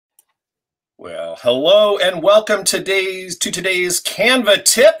Well, hello and welcome to today's Canva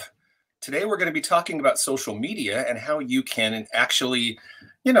tip. Today we're going to be talking about social media and how you can actually,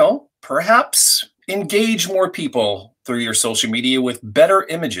 perhaps engage more people through your social media with better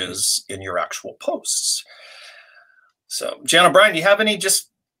images in your actual posts. So, Jan O'Brien, do you have any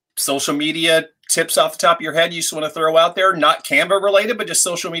just social media tips off the top of your head you just want to throw out there? Not Canva related, but just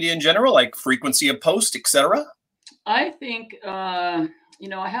social media in general, like frequency of post, etc. I think,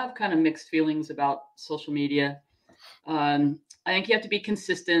 I have kind of mixed feelings about social media. I think you have to be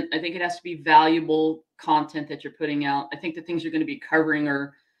consistent. I think it has to be valuable content that you're putting out. I think the things you're going to be covering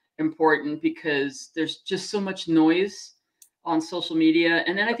are important because there's just so much noise on social media.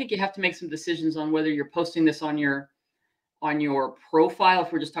 And then I think you have to make some decisions on whether you're posting this on your profile,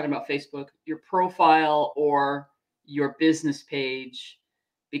 if we're just talking about Facebook, your profile or your business page,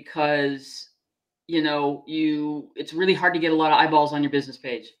 because it's really hard to get a lot of eyeballs on your business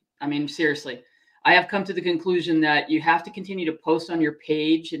page. I mean, seriously, I have come to the conclusion that you have to continue to post on your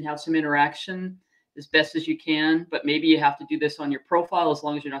page and have some interaction as best as you can, but maybe you have to do this on your profile as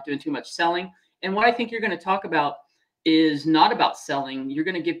long as you're not doing too much selling. And what I think you're going to talk about is not about selling. You're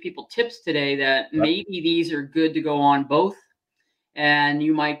going to give people tips today that maybe these are good to go on both, and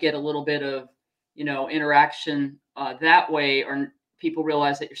you might get a little bit of, interaction that way, or people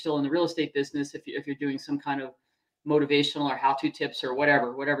realize that you're still in the real estate business if you're doing some kind of motivational or how-to tips or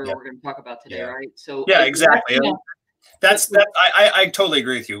whatever we're going to talk about today, right? So exactly. I totally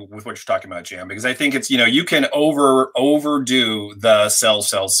agree with you with what you're talking about, Jam, because I think it's, you can overdo the sell,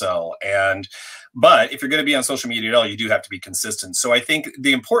 but if you're going to be on social media at all, you do have to be consistent. So I think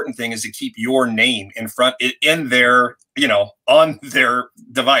the important thing is to keep your name in their, on their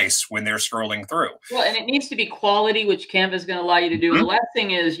device when they're scrolling through. Well, and it needs to be quality, which Canva is going to allow you to do. Mm-hmm. And the last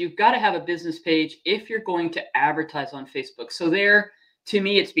thing is you've got to have a business page if you're going to advertise on Facebook. So there, to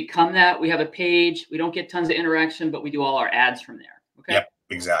me, it's become that. We have a page. We don't get tons of interaction, but we do all our ads from there. Okay. Yep,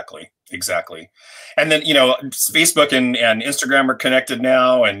 exactly. And then, Facebook and Instagram are connected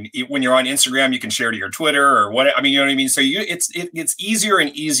now. And when you're on Instagram, you can share to your Twitter or what, you know what I mean? So it's easier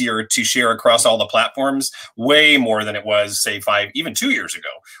and easier to share across all the platforms, way more than it was, say, 2 years ago,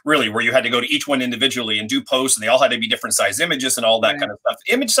 really, where you had to go to each one individually and do posts, and they all had to be different size images and all that kind of stuff.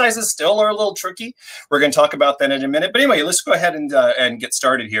 Image sizes still are a little tricky. We're going to talk about that in a minute. But anyway, let's go ahead and get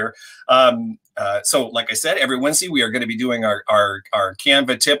started here. So like I said, every Wednesday, we are going to be doing our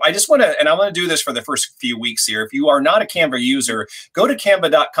Canva tip. I just want to, and I want to do this for the first few weeks here. If you are not a Canva user, go to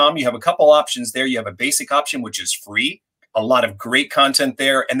canva.com. You have a couple options there. You have a basic option, which is free. A lot of great content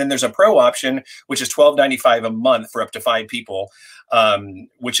there. And then there's a pro option, which is $12.95 a month for up to 5 people,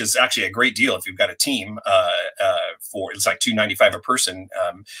 which is actually a great deal if you've got a team it's like $2.95 a person.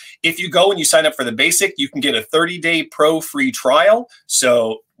 If you go and you sign up for the basic, you can get a 30-day pro free trial.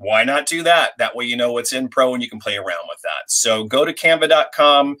 So why not do that? That way you know what's in pro and you can play around with that. So go to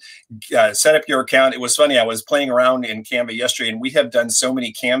canva.com, set up your account. It was funny, I was playing around in Canva yesterday, and we have done so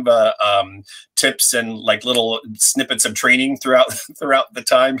many Canva tips and like little snippets of training throughout the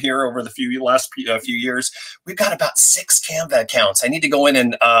time here over the last few years. We've got about 6 Canva accounts. I need to go in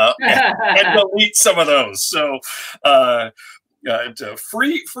and delete some of those. So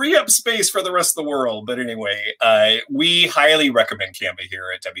free up space for the rest of the world. But anyway, we highly recommend Canva here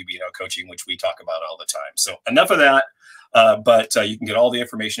at WBNO Coaching, which we talk about all the time. So enough of that. But you can get all the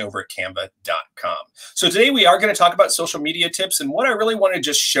information over at canva.com. So today we are going to talk about social media tips, and what I really want to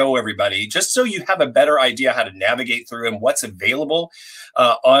just show everybody, just so you have a better idea how to navigate through and what's available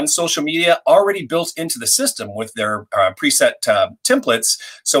on social media already built into the system with their preset templates.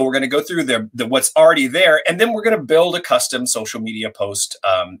 So we're going to go through the what's already there, and then we're going to build a custom social media post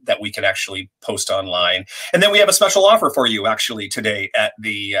that we can actually post online. And then we have a special offer for you actually today at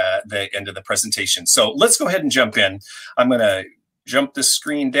the end of the presentation. So let's go ahead and jump in. I'm going to jump the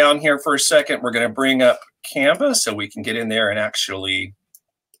screen down here for a second. We're going to bring up Canva so we can get in there and actually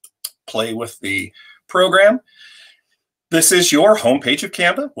play with the program. This is your homepage of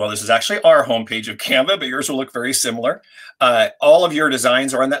Canva. Well, this is actually our homepage of Canva, but yours will look very similar. All of your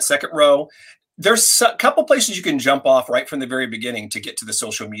designs are on that second row. There's a couple places you can jump off right from the very beginning to get to the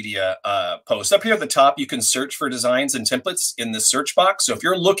social media post. Up here at the top, you can search for designs and templates in the search box. So if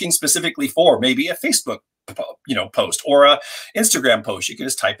you're looking specifically for maybe a Facebook post or a Instagram post, you can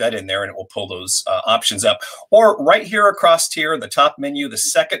just type that in there and it will pull those options up. Or right here across here, the top menu, the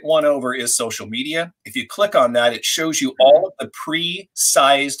second one over is social media. If you click on that, it shows you all of the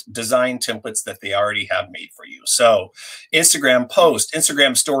pre-sized design templates that they already have made for you. So Instagram post,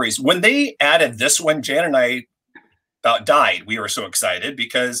 Instagram stories. When they added this one, Jan and I about died. We were so excited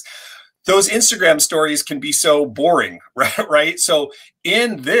because those Instagram stories can be so boring, right? So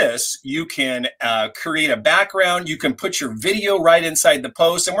in this, you can create a background. You can put your video right inside the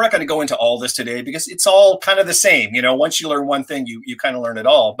post. And we're not going to go into all this today because it's all kind of the same. You know, once you learn one thing, you kind of learn it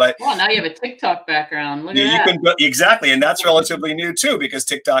all. But well, now you have a TikTok background. Look at you that. can exactly, and that's relatively new too because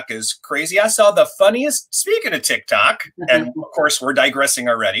TikTok is crazy. I saw the funniest. Speaking of TikTok, and of course we're digressing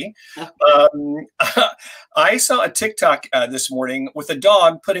already. I saw a TikTok this morning with a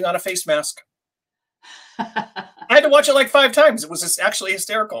dog putting on a face mask. I had to watch it like 5 times. It was just actually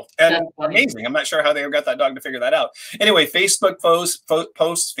hysterical and amazing. I'm not sure how they got that dog to figure that out. Anyway, Facebook posts,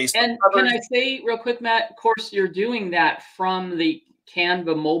 Facebook and covers. Can I say real quick, Matt? Of course, you're doing that from the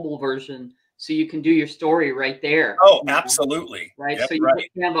Canva mobile version, so you can do your story right there. Oh, absolutely. Right. Yep, so you put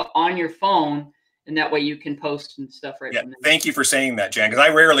Canva on your phone, and that way you can post and stuff right from there. Thank you for saying that, Jan, because I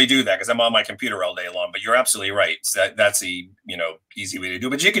rarely do that because I'm on my computer all day long. But you're absolutely right. So that's a easy way to do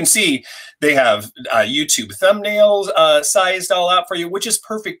it. But you can see they have YouTube thumbnails sized all out for you, which is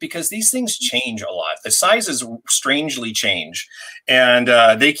perfect because these things change a lot. The sizes strangely change, and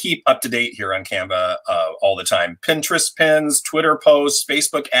they keep up to date here on Canva all the time. Pinterest pins, Twitter posts,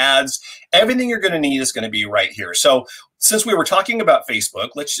 Facebook ads, everything you're going to need is going to be right here. So since we were talking about Facebook,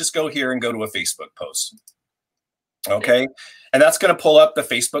 let's just go here and go to a Facebook post. Okay. And that's going to pull up the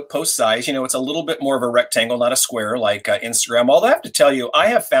Facebook post size. You know, it's a little bit more of a rectangle, not a square like Instagram. Although I have to tell you, I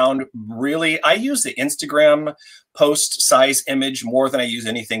have found I use the Instagram post size image more than I use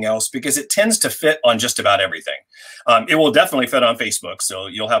anything else because it tends to fit on just about everything. It will definitely fit on Facebook, so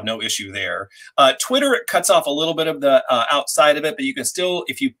you'll have no issue there. Twitter, it cuts off a little bit of the outside of it, but you can still,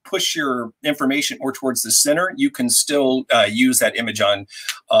 if you push your information more towards the center, you can still use that image on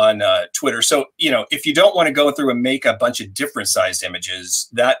Twitter. So, if you don't want to go through and make a bunch of different sized images,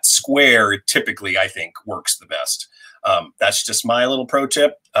 that square typically, I think, works the best. That's just my little pro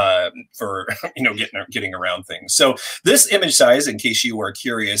tip for getting around things. So this image size, in case you were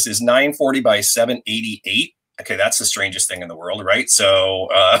curious, is 940 by 788. Okay, that's the strangest thing in the world, right? So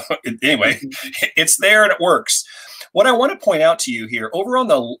anyway, it's there and it works. What I want to point out to you here, over on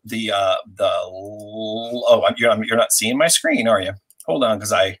you're not seeing my screen, are you? Hold on,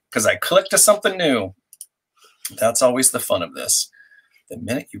 because I clicked to something new. That's always the fun of this. The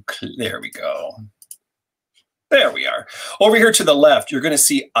minute you there we go. There we are. Over here to the left, you're going to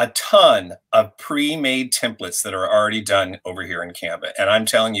see a ton of pre-made templates that are already done over here in Canva. And I'm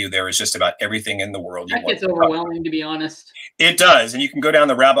telling you, there is just about everything in the world. That gets overwhelming, to be honest. It does. And you can go down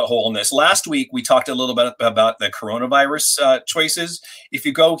the rabbit hole in this. Last week, we talked a little bit about the coronavirus choices. If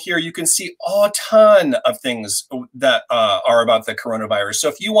you go here, you can see a ton of things that are about the coronavirus. So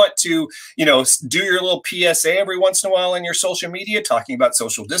if you want to, do your little PSA every once in a while in your social media, talking about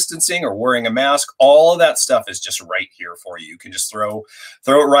social distancing or wearing a mask, all of that stuff is just right here for you. You can just throw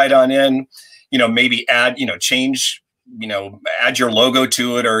it right on in, maybe add, change, add your logo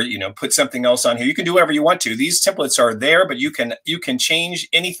to it or, put something else on here. You can do whatever you want to. These templates are there, but you can change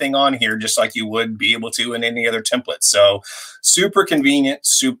anything on here just like you would be able to in any other template. So super convenient,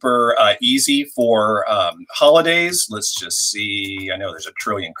 super easy for holidays. Let's just see. I know there's a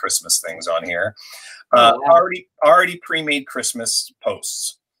trillion Christmas things on here. Already pre-made Christmas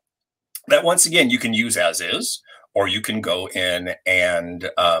posts that once again you can use as is, or you can go in and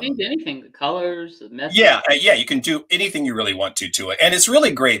change anything, the colors, the message. Yeah, you can do anything you really want to it, and it's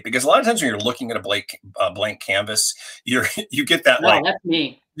really great because a lot of times when you're looking at a blank canvas, you get that that's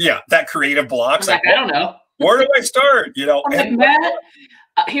me. Yeah, that creative block. I don't know. Where do I start? I'm like, Matt,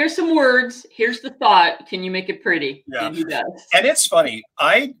 here's some words. Here's the thought. Can you make it pretty? Yeah. And he does. And it's funny.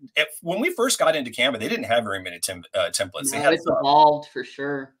 When we first got into Canva, they didn't have very many templates. No, it's evolved for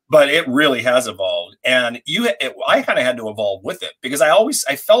sure. But it really has evolved, and I kind of had to evolve with it because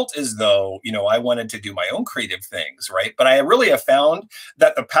I felt as though I wanted to do my own creative things, right? But I really have found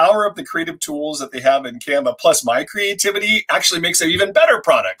that the power of the creative tools that they have in Canva plus my creativity actually makes an even better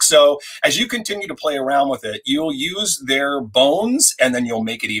product. So as you continue to play around with it, you'll use their bones, and then you'll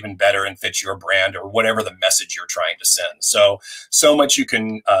make it even better and fit your brand or whatever the message you're trying to send. So much you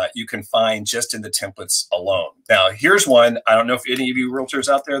can find just in the templates alone. Now here's one. I don't know if any of you realtors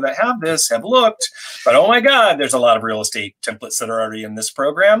out there that have looked, but oh my God, there's a lot of real estate templates that are already in this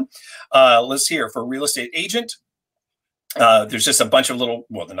program. Let's hear for real estate agent. There's just a bunch of little,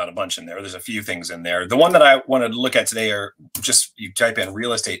 well, there's not a bunch in there. There's a few things in there. The one that I wanted to look at today are just, you type in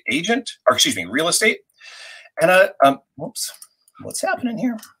real estate agent, or excuse me, real estate. And whoops, what's happening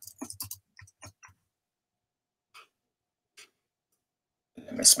here?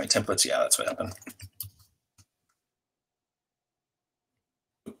 I missed my templates. Yeah, that's what happened.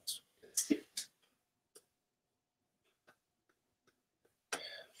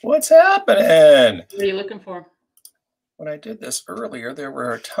 What's happening? What are you looking for? when I did this earlier, there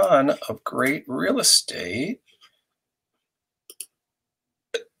were a ton of great real estate.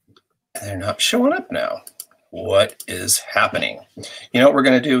 And they're not showing up now. What is happening? You know what we're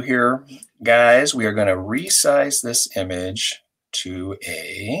going to do here, guys? We are going to resize this image to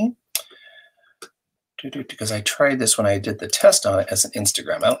a, because I tried this when I did the test on it as an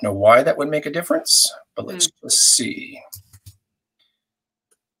Instagram. I don't know why that would make a difference, but let's just see.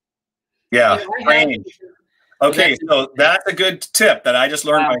 Yeah, range. Okay, so that's a good tip that I just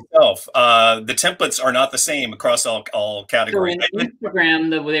learned myself. The templates are not the same across all categories. So in Instagram,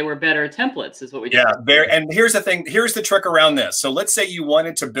 they were better templates, is what we just and here's the thing. Here's the trick around this. So let's say you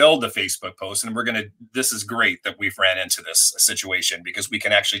wanted to build a Facebook post, and this is great that we've ran into this situation because we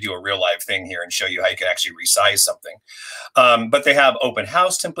can actually do a real live thing here and show you how you can actually resize something. But they have open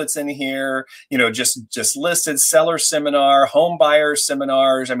house templates in here, you know, just listed seller seminar, home buyer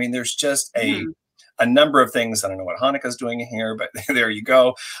seminars. I mean, there's just a number of things. I don't know what Hanukkah's doing here, but there you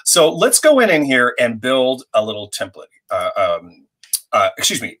go. So let's go in here and build a little template.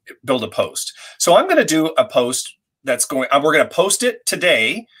 Build a post. So I'm going to do a post that's going, we're going to post it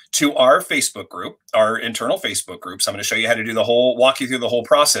today to our Facebook group, our internal Facebook group. So I'm going to show you how to do walk you through the whole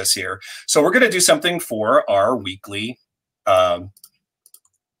process here. So we're going to do something for our weekly Facebook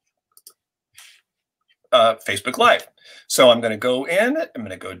Live. So I'm going to go in, I'm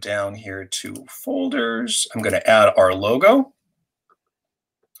going to go down here to folders. I'm going to add our logo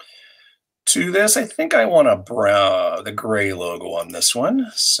to this. I think I want the gray logo on this one.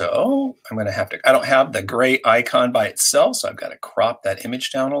 So I'm going to have to, I don't have the gray icon by itself, so I've got to crop that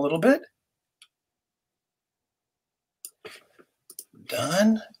image down a little bit.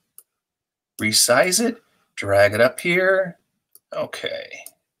 Done. Resize it, drag it up here. Okay.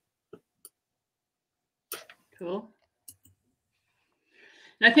 Cool.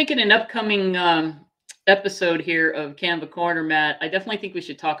 And I think in an upcoming episode here of Canva Corner, Matt, I definitely think we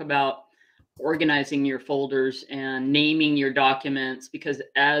should talk about organizing your folders and naming your documents, because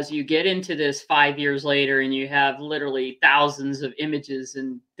as you get into this 5 years later and you have literally thousands of images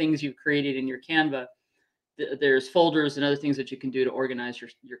and things you've created in your Canva, there's folders and other things that you can do to organize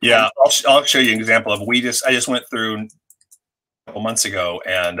your yeah, I'll show you an example of I just went through a couple months ago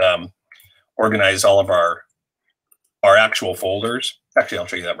and organized all of our actual folders. Actually, I'll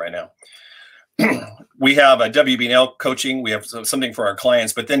show you that right now. We have a WBNL coaching. We have something for our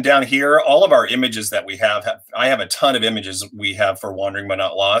clients, but then down here, all of our images that we have, I have a ton of images we have for Wandering But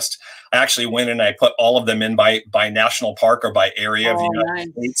Not Lost. I actually went and I put all of them in by national park or by area of the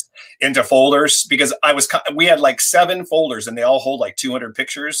United States into folders, because we had like 7 folders and they all hold like 200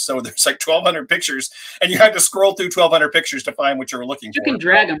 pictures. So there's like 1,200 pictures and you had to scroll through 1,200 pictures to find what you were looking for. You can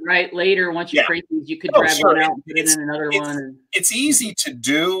drag them, right? Later, once you create these, you could drag one out and put it in another one. It's easy to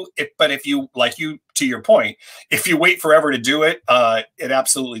do it, but if you, to your point, if you wait forever to do it, it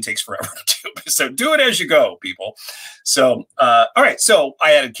absolutely takes forever to do it. So do it as you go, people. So, all right. So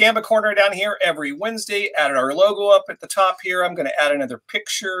I added Canva Corner down here every Wednesday, added our logo up at the top here. I'm going to add another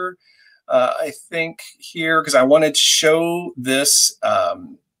picture, I think here, because I wanted to show this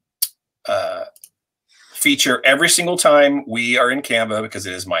feature every single time we are in Canva, because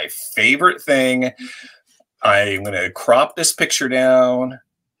it is my favorite thing. I'm going to crop this picture down.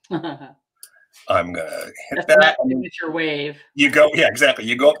 I'm going to hit that. Signature wave. You go, yeah, exactly.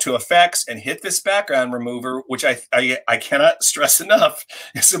 You go up to effects and hit this background remover, which I cannot stress enough.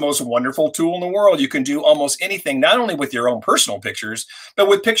 It's the most wonderful tool in the world. You can do almost anything, not only with your own personal pictures, but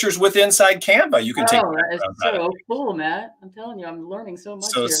with pictures with inside Canva. You can take. That is so cool, Matt. I'm telling you, I'm learning so much.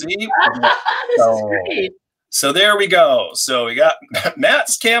 So here. see, this is great. So there we go. So we got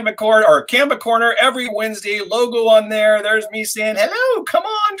Matt's Canva Corner every Wednesday, logo on there. There's me saying, hello, come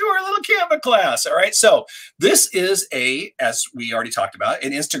on to our little Canva class. All right. So this is as we already talked about,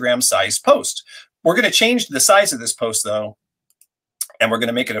 an Instagram size post. We're going to change the size of this post though, and we're going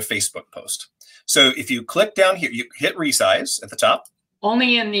to make it a Facebook post. So if you click down here, you hit resize at the top.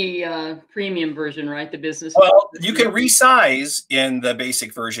 Only in the premium version, right? The business. Well, you can resize in the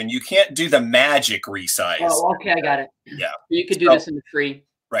basic version. You can't do the magic resize. Oh, okay, I got it. Yeah. You could do this in the free.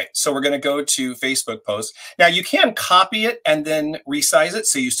 Right. So we're going to go to Facebook post. Now you can copy it and then resize it.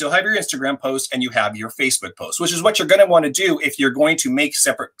 So you still have your Instagram post and you have your Facebook post, which is what you're going to want to do if you're going to make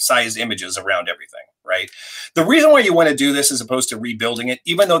separate sized images around everything, right? The reason why you want to do this as opposed to rebuilding it,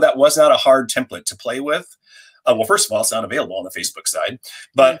 even though that was not a hard template to play with, well, first of all, it's not available on the Facebook side,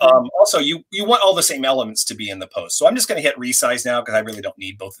 but also you want all the same elements to be in the post. So I'm just going to hit resize now because I really don't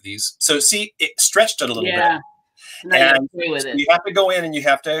need both of these. So see, it stretched it a little bit. And you have to go in and you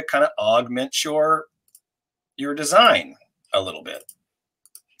have to kind of augment your design a little bit.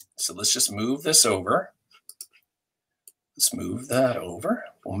 So let's just move this over. Let's move that over.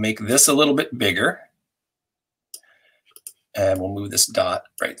 We'll make this a little bit bigger. And we'll move this dot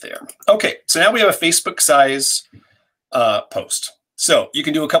right there. Okay, so now we have a Facebook size post. So you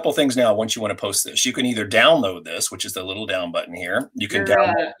can do a couple things now once you want to post this. You can either download this, which is the little down button here. You can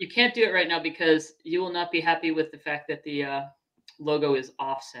download. You can't do it right now because you will not be happy with the fact that the logo is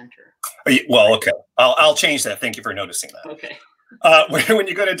off center. Well, okay. I'll change that. Thank you for noticing that. Okay. When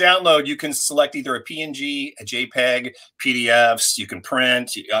you go to download, you can select either a PNG, a JPEG, PDFs. You can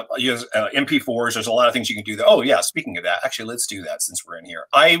print, use MP4s. There's a lot of things you can do there. Oh, yeah. Speaking of that, actually, let's do that since we're in here.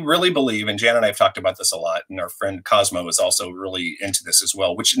 I really believe, and Jan and I have talked about this a lot, and our friend Cosmo is also really into this as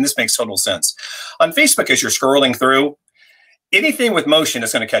well, and this makes total sense. On Facebook, as you're scrolling through, anything with motion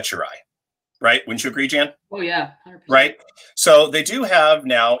is going to catch your eye. Right? Wouldn't you agree, Jan? Oh, yeah. 100%. Right? So they do have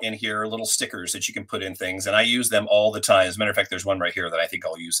now in here little stickers that you can put in things, and I use them all the time. As a matter of fact, there's one right here that I think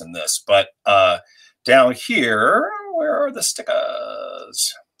I'll use in this. But down here, where are the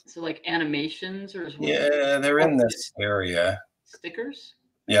stickers? So like animations or? Yeah, they're in this area. Stickers?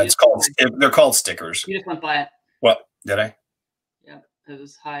 Yeah, they're called stickers. You just went by it. What? Did I? Yeah, it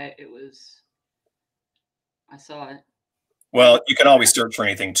was high. I saw it. Well, you can always search for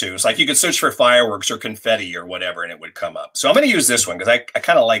anything too. It's like you could search for fireworks or confetti or whatever, and it would come up. So I'm going to use this one because I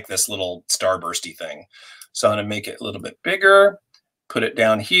kind of like this little starbursty thing. So I'm going to make it a little bit bigger, put it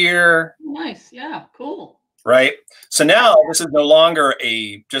down here. Nice. Yeah, cool. Right. So now this is no longer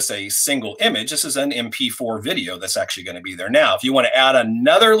just a single image. This is an MP4 video that's actually going to be there. Now, if you want to add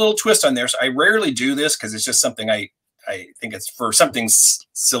another little twist on there, so I rarely do this because it's just something I think it's for something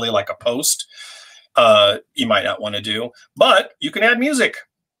silly like a post. You might not want to do, but you can add music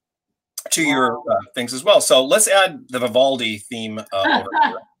to your things as well. So let's add the Vivaldi theme over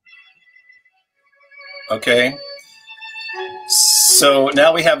here. Okay. So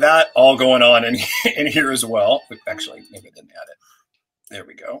now we have that all going on in here as well. Actually, maybe I didn't add it. There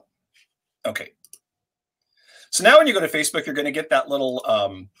we go. Okay. So now when you go to Facebook, you're going to get that little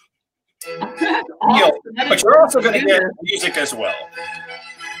but you're also going to get music as well.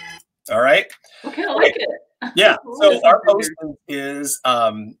 All right. Okay, I like it. Yeah. So our post is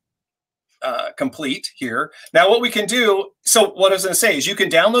complete here. Now, what we can do. So what I was going to say is you can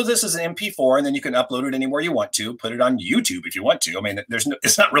download this as an MP4, and then you can upload it anywhere you want to. Put it on YouTube if you want to. I mean,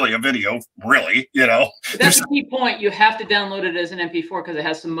 it's not really a video, really. You know. That's the key point. You have to download it as an MP4 because it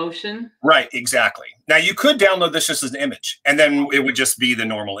has some motion. Right. Exactly. Now you could download this just as an image, and then it would just be the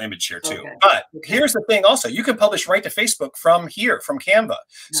normal image here too. Okay. But here's the thing: also, you can publish right to Facebook from here, from Canva. Nice.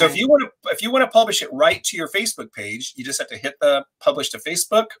 So if you want to publish it right to your Facebook page, you just have to hit the publish to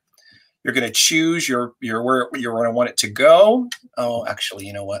Facebook. You're going to choose where you're going to want it to go. Oh, actually,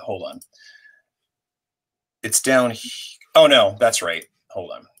 you know what? Hold on. It's down. Oh no, that's right.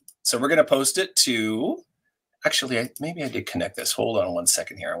 Hold on. So we're going to post it to. Actually, maybe I did connect this. Hold on 1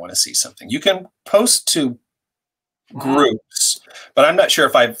 second here. I want to see something. You can post to groups, but I'm not sure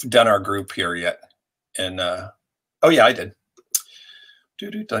if I've done our group here yet. And oh yeah, I did.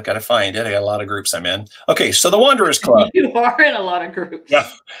 I got to find it. I got a lot of groups I'm in. Okay, so the Wanderers Club. You are in a lot of groups. Yeah.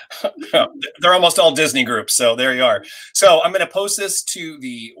 They're almost all Disney groups, so there you are. So I'm going to post this to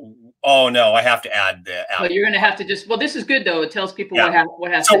the. Oh no, I have to add the. Well, you're going to have to just. Well, this is good though. It tells people what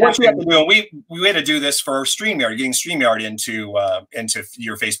has. So what you have to do, and we had to do this for StreamYard, getting StreamYard into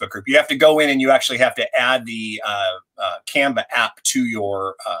your Facebook group. You have to go in and you actually have to add the Canva app to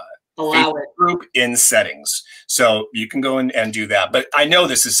your. Allow it group in settings, so you can go in and do that. But I know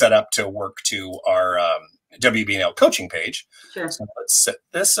this is set up to work to our WBNL coaching page. Sure. So let's set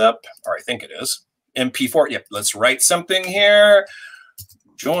this up, or I think it is MP4. Yep. Let's write something here.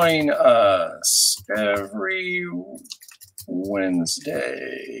 Join us every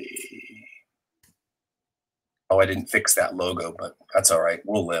Wednesday. Oh, I didn't fix that logo, but that's all right.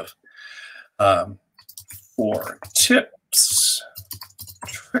 We'll live. For tips,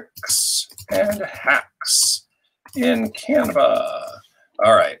 tricks, and hacks in Canva.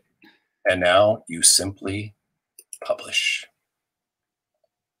 All right. And now you simply publish.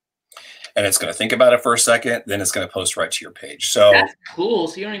 And it's going to think about it for a second, then it's going to post right to your page. So that's cool.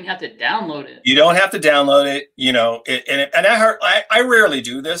 So you don't even have to download it. You don't have to download it, you know. And I rarely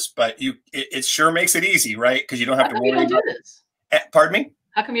do this, but it sure makes it easy, right? Because you don't have to worry about this. Pardon me?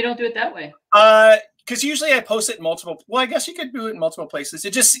 How come you don't do it that way? Because usually I post it in multiple. Well, I guess you could do it in multiple places.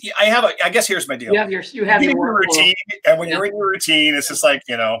 It just I guess here's my deal. You have your routine, and when you're in your routine, it's just like,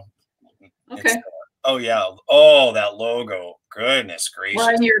 you know. Okay. Oh yeah. Oh, that logo. Goodness gracious. Well,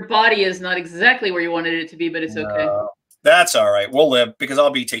 and your body is not exactly where you wanted it to be, but it's okay. That's all right. We'll live, because I'll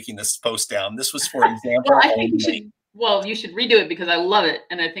be taking this post down. This was for example. Well, I think you should redo it because I love it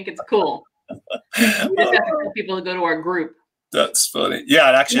and I think it's cool. We just have to tell people to go to our group. That's funny. Yeah,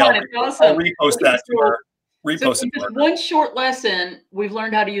 and actually, Awesome. I'll repost that to our repost. So just one short lesson, we've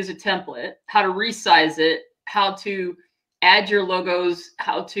learned how to use a template, how to resize it, how to add your logos,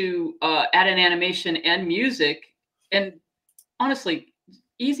 how to add an animation and music, and honestly,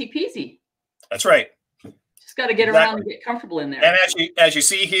 easy peasy. That's right. Just got to get around and get comfortable in there. And as you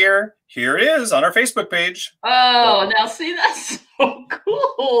see here it is on our Facebook page. Oh, now see, that's so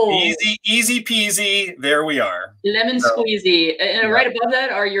cool. Easy peasy. There we are. Lemon squeezy. And right above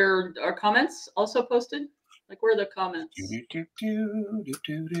that are our comments also posted? Like, where are the comments?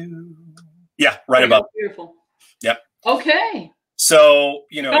 Yeah, right above. Beautiful. Yep. Okay. So,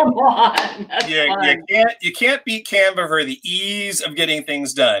 you know, come on. You can't beat Canva for the ease of getting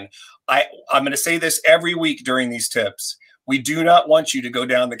things done. I'm going to say this every week during these tips. We do not want you to go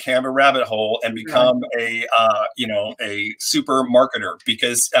down the Canva rabbit hole and become a super marketer,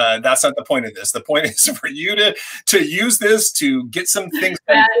 because that's not the point of this. The point is for you to use this to get some things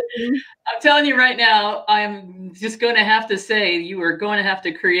done. I'm telling you right now, I'm just going to have to say you are going to have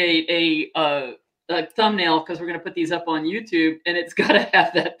to create a thumbnail, because we're going to put these up on YouTube, and it's got to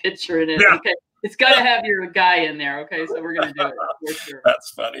have that picture in it. Yeah. Okay. It's got to have your guy in there. Okay, so we're going to do it for sure.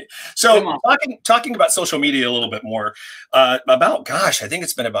 That's funny. So talking about social media a little bit more, I think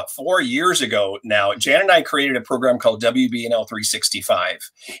it's been about 4 years ago now, Jan and I created a program called WBNL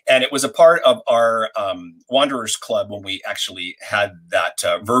 365. And it was a part of our Wanderers Club when we actually had that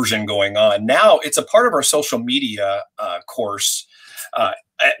version going on. Now it's a part of our social media course,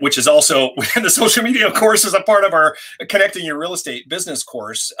 which is also the social media course is a part of our Connecting Your Real Estate Business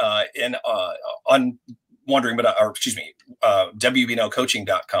course on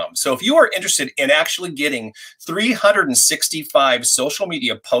WBNLcoaching.com. So if you are interested in actually getting 365 social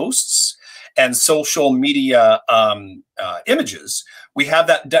media posts and social media images, we have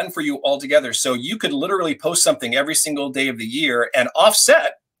that done for you all together. So you could literally post something every single day of the year and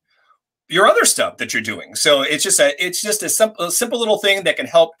offset your other stuff that you're doing. So it's just a simple little thing that can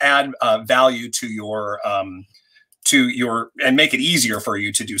help add value to your and make it easier for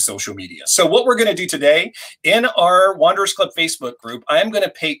you to do social media. So what we're going to do today in our Wanderers Club Facebook group, I'm going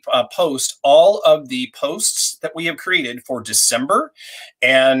to post all of the posts that we have created for December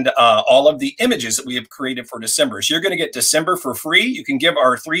and all of the images that we have created for December. So you're going to get December for free. You can give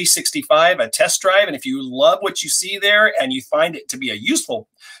our 365 a test drive. And if you love what you see there and you find it to be a useful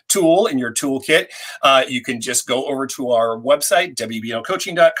tool in your toolkit, you can just go over to our website,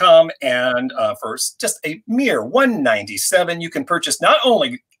 WBNLcoaching.com, and for just a mere $197, you can purchase not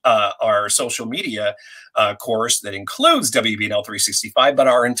only our social media course that includes WBNL 365, but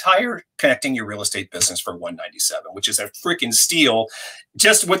our entire Connecting Your Real Estate Business for $197, which is a freaking steal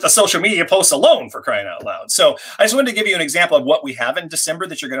just with the social media posts alone, for crying out loud. So I just wanted to give you an example of what we have in December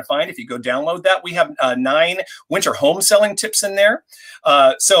that you're going to find if you go download that. We have 9 winter home selling tips in there.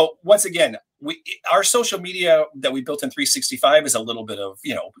 So once again, our social media that we built in 365 is a little bit of,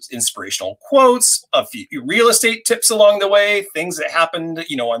 inspirational quotes, a few real estate tips along the way, things that happened,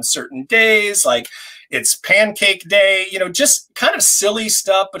 on certain days, like it's pancake day, just kind of silly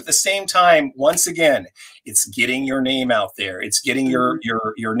stuff. But at the same time, once again, it's getting your name out there. It's getting your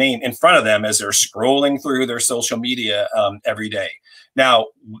name in front of them as they're scrolling through their social media every day. Now,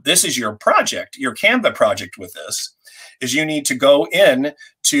 this is your project, your Canva project with this. Is you need to go in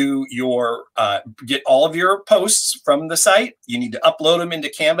to your, get all of your posts from the site. You need to upload them into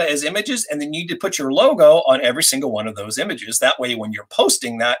Canva as images, and then you need to put your logo on every single one of those images. That way, when you're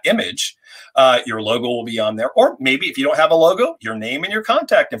posting that image, your logo will be on there. Or maybe if you don't have a logo, your name and your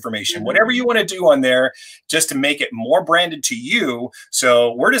contact information, whatever you want to do on there, just to make it more branded to you.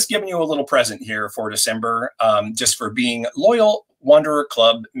 So we're just giving you a little present here for December, just for being loyal Wanderer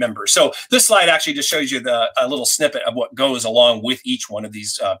Club members. So this slide actually just shows you a little snippet of what goes along with each one of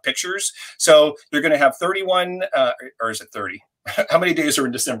these pictures. So you're going to have 31, or is it 30? How many days are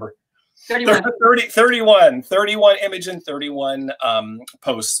in December? 31. 31 image and 31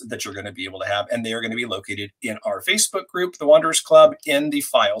 posts that you're going to be able to have. And they are going to be located in our Facebook group, the Wanderers Club, in the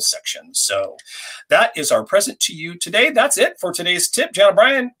file section. So that is our present to you today. That's it for today's tip. John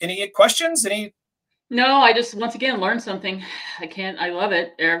O'Brien, any questions? No, I just once again learned something. I love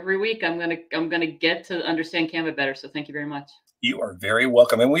it. Every week I'm gonna get to understand Canva better. So thank you very much. You are very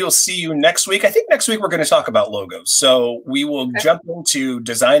welcome. And we will see you next week. I think next week we're going to talk about logos. So we will jump into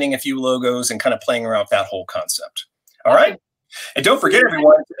designing a few logos and kind of playing around with that whole concept. All right. And don't forget,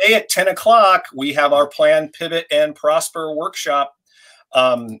 everyone, today at 10 o'clock, we have our Plan, Pivot, and Prosper workshop.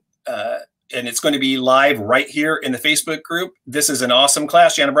 And it's going to be live right here in the Facebook group. This is an awesome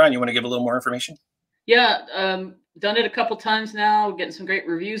class. Jana Brown, you want to give a little more information? Yeah, done it a couple times now, getting some great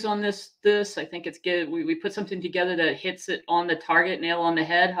reviews on this. I think it's good. We put something together that hits it on the target, nail on the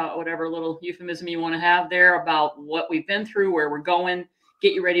head, whatever little euphemism you want to have there about what we've been through, where we're going,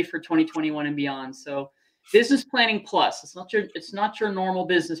 get you ready for 2021 and beyond. So Business Planning Plus, it's not your normal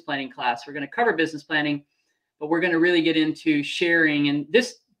business planning class. We're going to cover business planning, but we're going to really get into sharing. And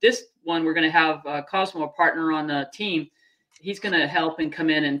this one, we're going to have Cosmo, a partner on the team. He's going to help and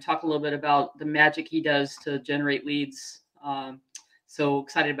come in and talk a little bit about the magic he does to generate leads. So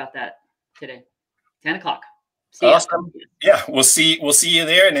excited about that today. 10 o'clock. Awesome. Yeah, we'll see you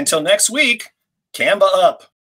there. And until next week, Canva up.